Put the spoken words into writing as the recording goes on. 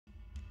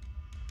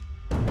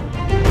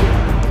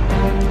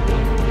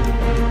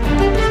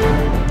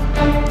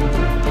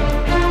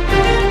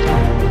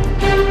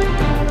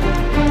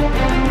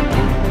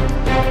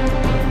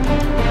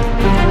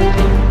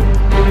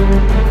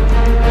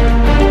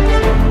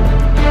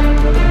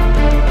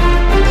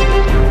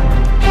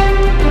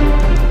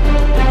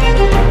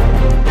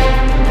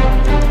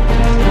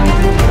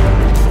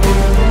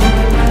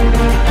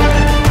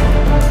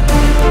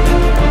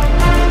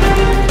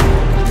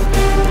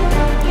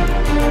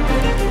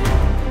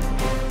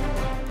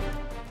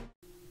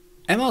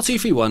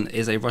MR-231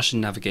 is a Russian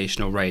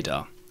navigational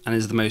radar and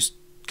is the most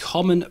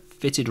common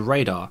fitted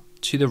radar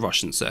to the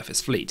Russian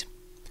surface fleet.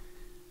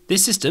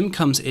 This system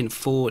comes in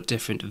 4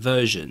 different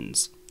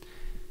versions.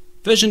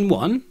 Version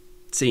 1,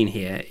 seen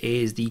here,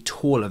 is the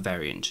taller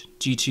variant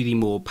due to the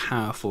more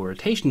powerful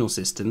rotational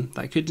system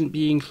that couldn't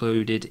be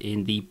included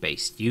in the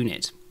base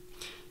unit.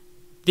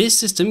 This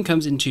system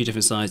comes in 2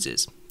 different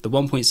sizes, the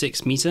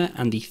 1.6 meter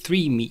and the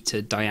 3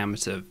 meter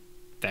diameter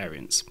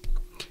variants.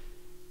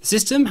 The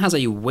system has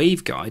a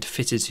waveguide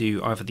fitted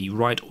to either the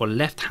right or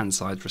left hand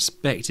side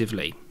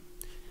respectively.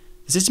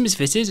 The system is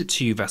fitted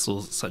to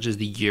vessels such as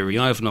the Yuri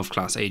Ivanov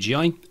class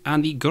AGI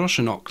and the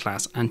Groshenok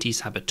class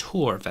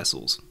anti-saboteur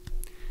vessels.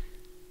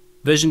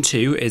 Version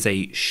 2 is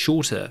a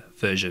shorter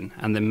version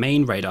and the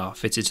main radar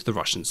fitted to the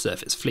Russian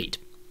surface fleet.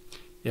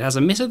 It has a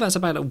emitter that's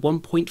about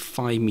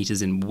 1.5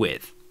 meters in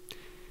width.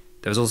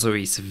 There is also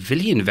a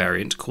civilian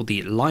variant called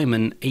the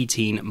Lyman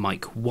 18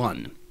 Mike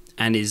 1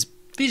 and is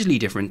visually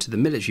different to the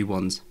military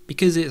ones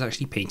because it's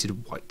actually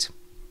painted white.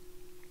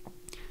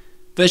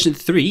 Version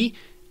 3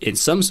 in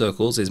some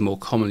circles is more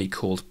commonly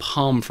called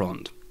palm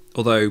frond.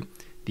 Although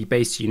the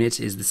base unit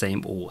is the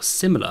same or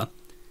similar,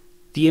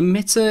 the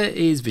emitter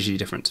is visually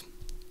different.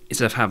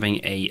 Instead of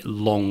having a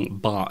long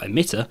bar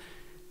emitter,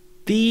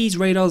 these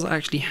radars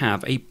actually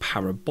have a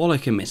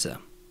parabolic emitter.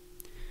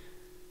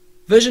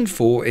 Version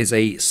 4 is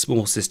a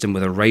small system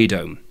with a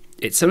radome.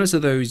 It's similar to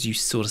those you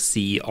sort of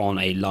see on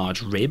a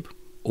large rib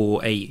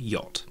or a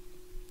yacht.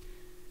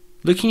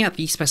 Looking at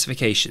the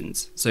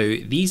specifications, so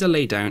these are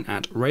laid down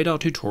at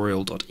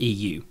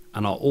radartutorial.eu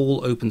and are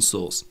all open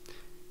source.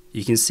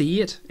 You can see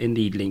it in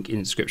the link in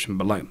the description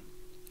below.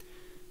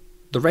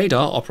 The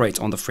radar operates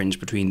on the fringe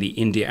between the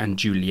India and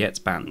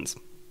Juliet bands.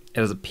 It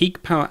has a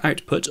peak power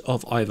output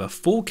of either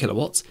 4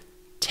 kilowatts,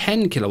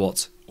 10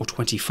 kilowatts or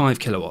 25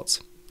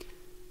 kilowatts.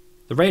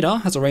 The radar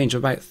has a range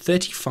of about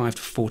 35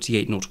 to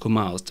 48 nautical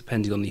miles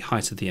depending on the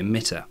height of the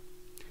emitter.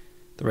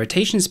 The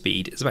rotation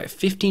speed is about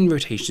 15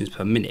 rotations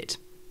per minute,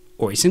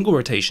 or a single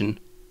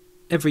rotation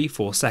every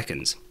 4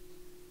 seconds.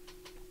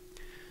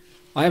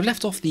 I have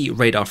left off the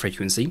radar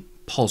frequency,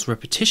 pulse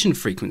repetition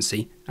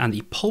frequency and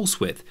the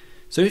pulse width,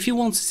 so if you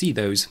want to see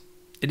those,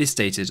 it is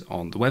stated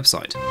on the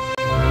website.